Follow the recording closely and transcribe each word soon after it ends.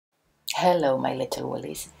Hello my little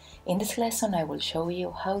woolies. In this lesson I will show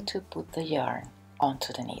you how to put the yarn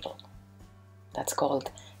onto the needle. That's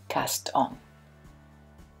called cast on.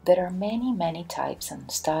 There are many types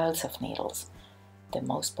and styles of needles. The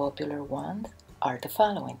most popular ones are the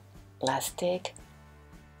following: plastic,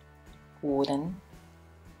 wooden,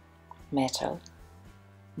 metal,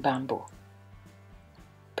 bamboo.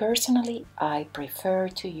 Personally, I prefer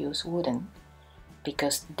to use wooden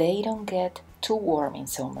because they don't get too warm in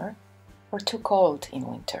summer or too cold in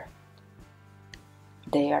winter.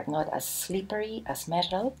 They are not as slippery as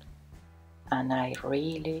metal, and I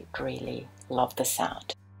really love the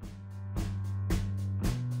sound.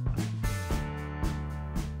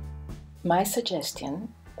 My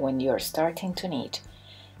suggestion when you're starting to knit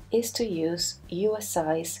is to use US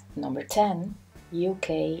size number 10,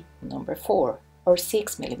 UK number 4 or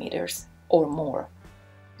 6 millimeters or more,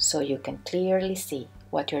 so you can clearly see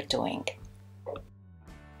what you're doing.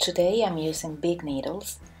 Today I'm using big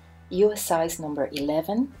needles, US size number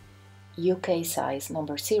 11, UK size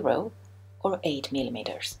number 0 or 8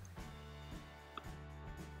 millimeters.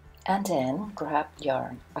 And then grab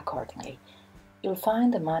yarn accordingly. You'll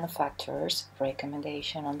find the manufacturer's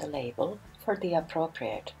recommendation on the label for the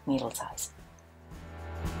appropriate needle size.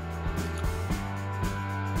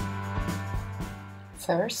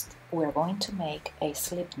 First, we're going to make a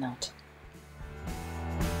slip knot.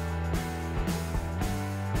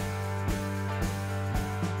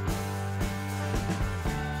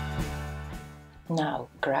 Now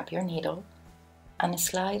grab your needle and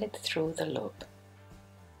slide it through the loop.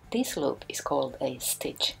 This loop is called a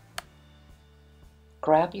stitch.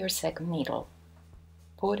 Grab your second needle,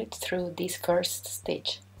 put it through this first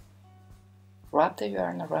stitch, wrap the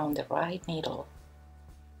yarn around the right needle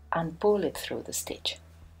and pull it through the stitch.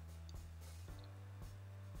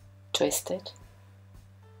 Twist it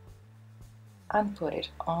and put it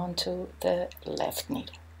onto the left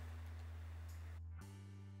needle.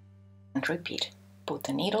 And repeat. Put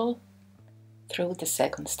the needle through the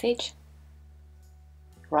second stitch,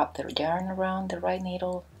 wrap the yarn around the right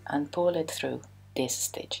needle and pull it through this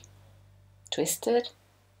stitch. Twist it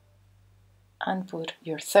and put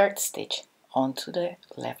your third stitch onto the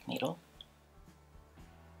left needle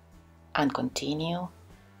and continue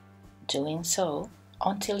doing so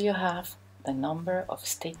until you have the number of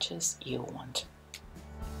stitches you want.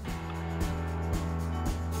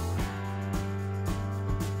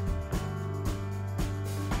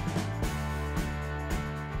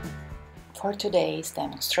 For today's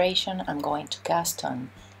demonstration, I'm going to cast on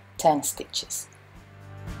 10 stitches.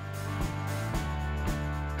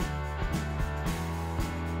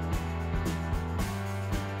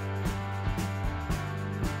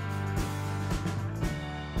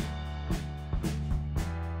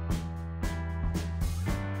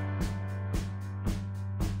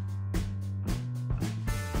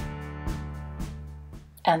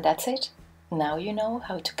 And that's it. Now you know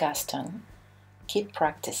how to cast on. Keep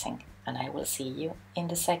practicing, and I will see you in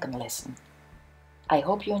the second lesson. I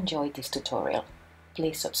hope you enjoyed this tutorial.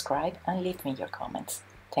 Please subscribe and leave me your comments.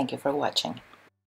 Thank you for watching.